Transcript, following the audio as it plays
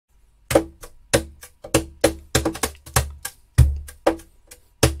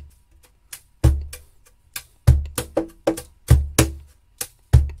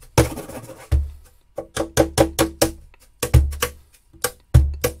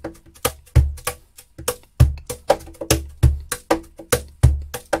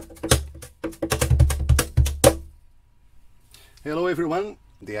Hello everyone,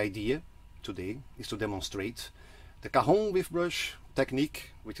 the idea today is to demonstrate the Cajon with brush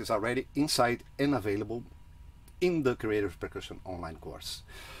technique, which is already inside and available in the Creative Percussion online course.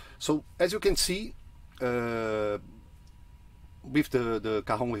 So as you can see, with the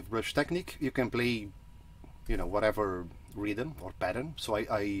Cajon with brush technique, you can play, whatever rhythm or pattern. So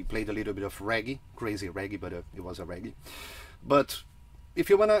I played a little bit of reggae, crazy reggae, but it was a reggae. But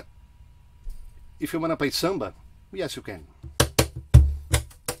if you wanna play samba, yes you can.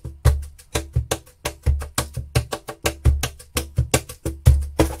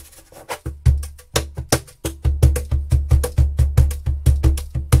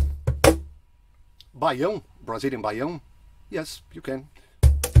 Baião, Brazilian Baião, yes, you can.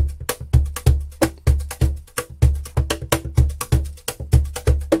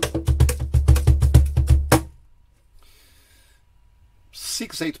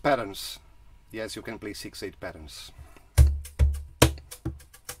 Six-eight patterns, yes, you can play 6/8 patterns.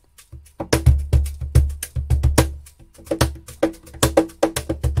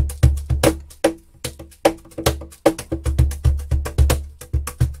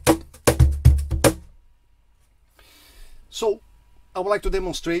 So I would like to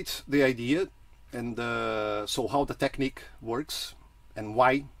demonstrate the idea and so how the technique works and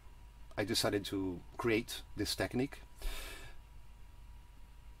why I decided to create this technique.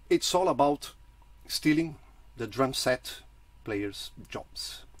 It's all about stealing the drum set players'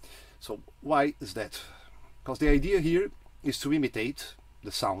 jobs. So why is that? Because the idea here is to imitate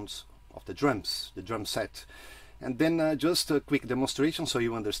the sounds of the drums, the drum set. And then just a quick demonstration so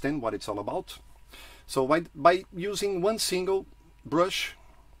you understand what it's all about. So by using one single brush,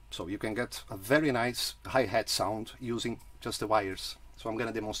 so you can get a very nice hi-hat sound using just the wires. So I'm going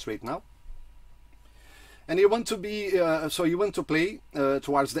to demonstrate now. And you want to be, so you want to play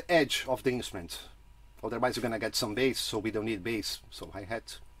towards the edge of the instrument. Otherwise you're going to get some bass, so we don't need bass. So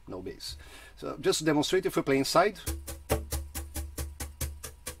hi-hat, no bass. So just to demonstrate, if we play inside,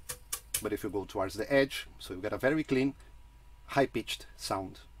 but if you go towards the edge, so you get a very clean, high-pitched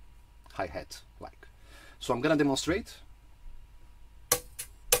sound, hi-hat like. So I'm going to demonstrate.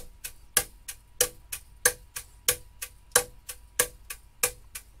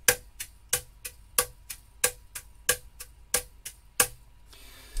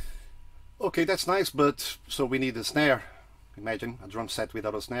 Okay, that's nice, but so we need a snare. Imagine a drum set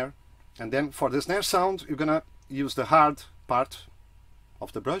without a snare. And then for the snare sound, you're gonna use the hard part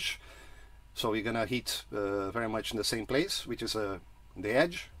of the brush. So you're gonna hit very much in the same place, which is the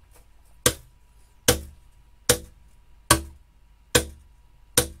edge.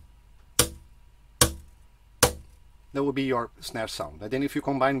 That will be your snare sound. And then if you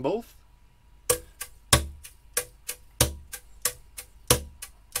combine both,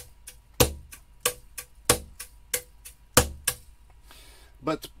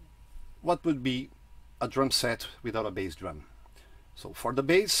 but what would be a drum set without a bass drum? So for the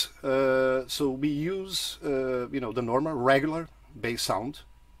bass, so we use the normal regular bass sound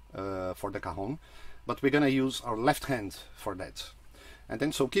for the cajon, but we're gonna use our left hand for that. And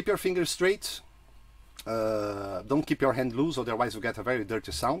then so keep your fingers straight. Don't keep your hand loose, otherwise you get a very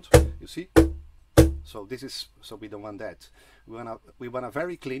dirty sound. You see? So this is, so we don't want that. We want a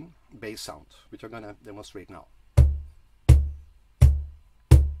very clean bass sound, which I'm gonna demonstrate now.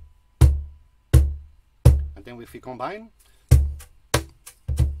 And then if we combine,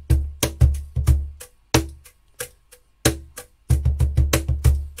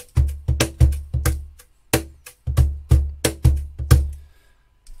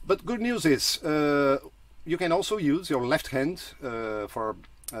 but good news is you can also use your left hand for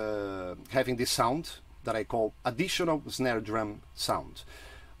having this sound that I call additional snare drum sound.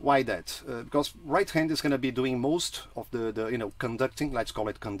 Why that? Because right hand is going to be doing most of the conducting, let's call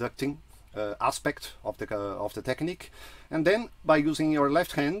it conducting aspect of the technique, and then by using your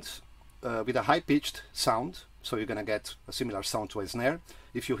left hand with a high-pitched sound, so you're going to get a similar sound to a snare.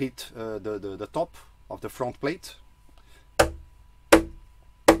 If you hit the top of the front plate,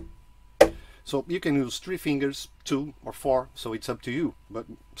 so you can use 3 fingers, 2 or 4, so it's up to you. But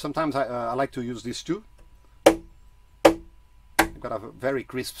sometimes I like to use these 2. You've got a very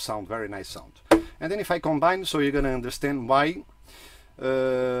crisp sound, very nice sound. And then if I combine, so you're going to understand why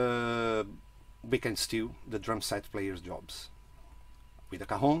we can steal the drum set players' jobs with a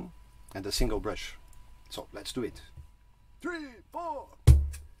cajon and a single brush. So let's do it. 3, 4.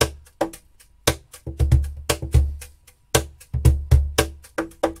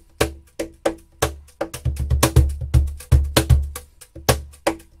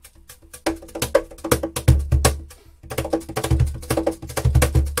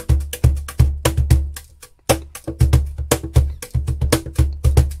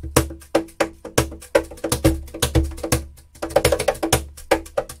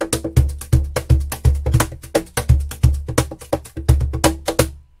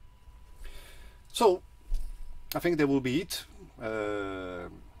 So I think that will be it.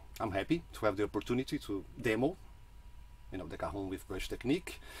 I'm happy to have the opportunity to demo, you know, the Cajon with brush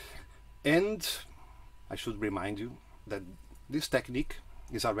technique. And I should remind you that this technique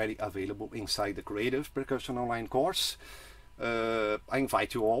is already available inside the Creative Percussion Online course. I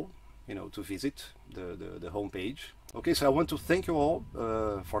invite you all, you know, to visit the homepage. Okay, so I want to thank you all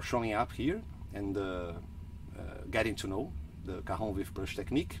for showing up here and getting to know the Cajon with brush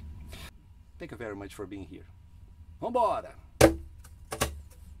technique. Thank you very much for being here. Vambora!